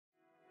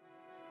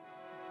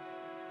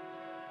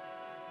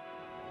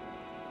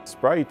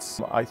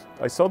Sprites,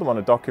 I saw them on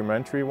a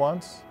documentary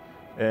once,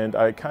 and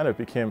I kind of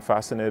became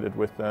fascinated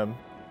with them.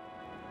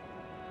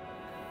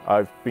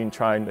 I've been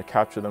trying to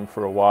capture them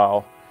for a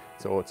while,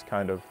 so it's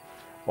kind of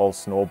all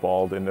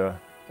snowballed into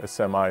a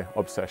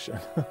semi-obsession.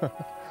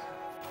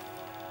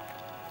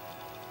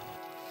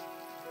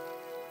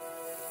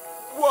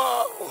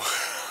 Whoa!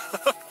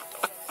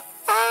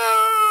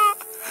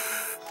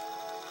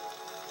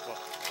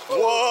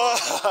 Whoa!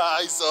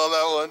 I saw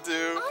that one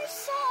too. I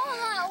saw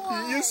that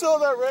one. You saw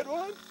that red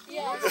one?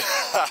 Yeah.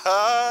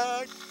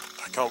 I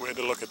can't wait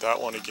to look at that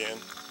one again.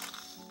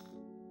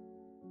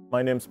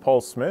 My name's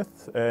Paul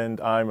Smith,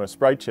 and I'm a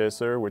sprite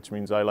chaser, which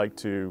means I like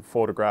to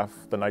photograph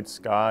the night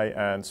sky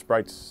and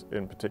sprites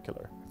in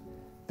particular.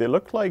 They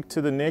look like,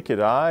 to the naked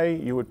eye,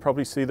 you would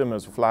probably see them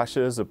as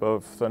flashes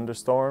above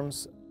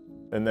thunderstorms,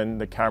 and then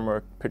the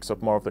camera picks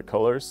up more of the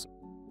colors.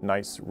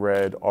 Nice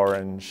red,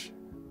 orange,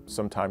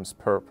 sometimes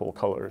purple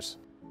colors.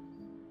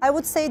 I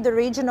would say the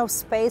region of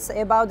space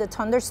about the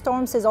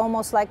thunderstorms is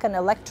almost like an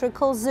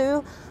electrical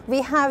zoo.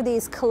 We have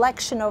these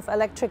collection of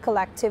electrical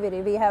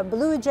activity. We have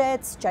blue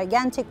jets,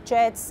 gigantic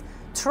jets,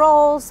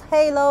 trolls,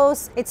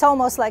 halos. It's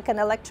almost like an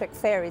electric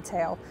fairy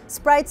tale.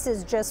 Sprites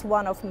is just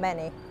one of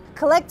many.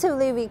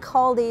 Collectively, we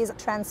call these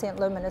transient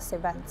luminous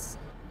events.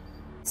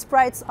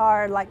 Sprites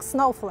are like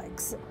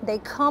snowflakes. They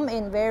come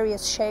in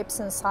various shapes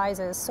and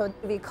sizes, so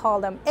we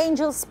call them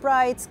angel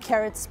sprites,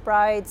 carrot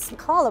sprites,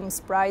 column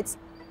sprites.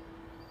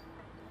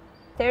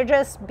 They're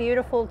just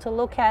beautiful to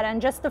look at, and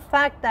just the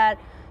fact that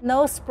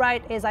no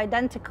sprite is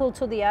identical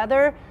to the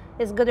other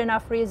is good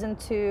enough reason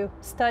to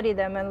study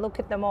them and look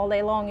at them all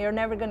day long. You're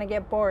never going to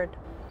get bored.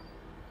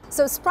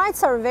 So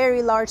sprites are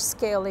very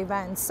large-scale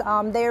events.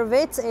 Their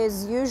width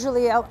is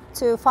usually up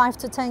to 5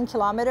 to 10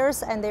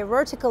 kilometers, and their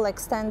vertical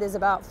extent is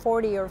about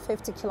 40 or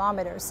 50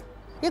 kilometers.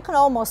 You can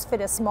almost fit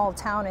a small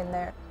town in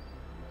there.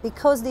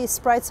 Because these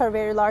sprites are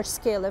very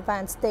large-scale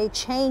events, they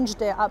change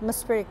the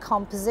atmospheric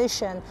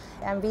composition,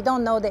 and we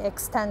don't know the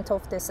extent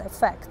of this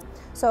effect.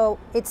 So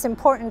it's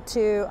important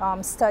to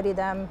study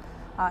them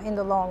in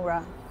the long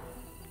run.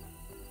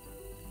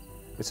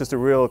 It's just a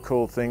real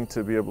cool thing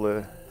to be able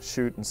to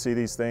shoot and see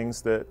these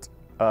things that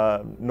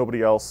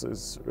nobody else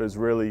is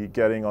really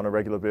getting on a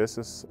regular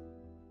basis.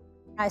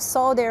 I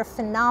saw their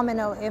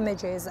phenomenal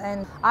images,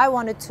 and I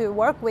wanted to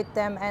work with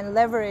them and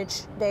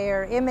leverage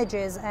their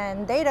images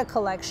and data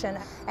collection.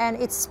 And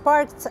it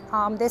sparked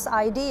this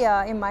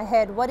idea in my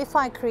head: what if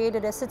I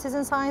created a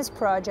citizen science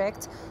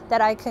project that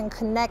I can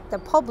connect the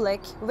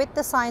public with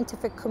the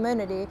scientific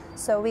community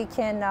so we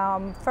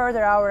can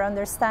further our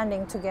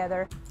understanding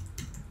together.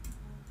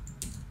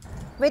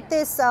 With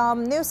this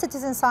new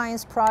citizen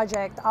science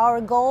project,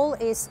 our goal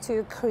is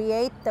to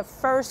create the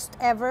first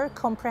ever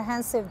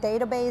comprehensive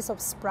database of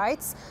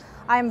sprites.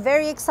 I'm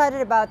very excited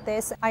about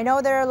this. I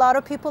know there are a lot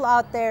of people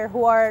out there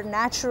who are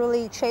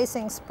naturally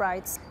chasing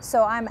sprites,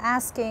 so I'm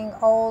asking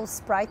all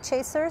sprite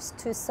chasers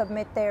to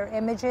submit their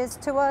images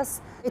to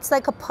us. It's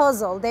like a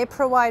puzzle. They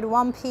provide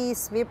one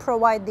piece, we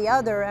provide the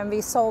other, and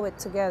we solve it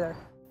together.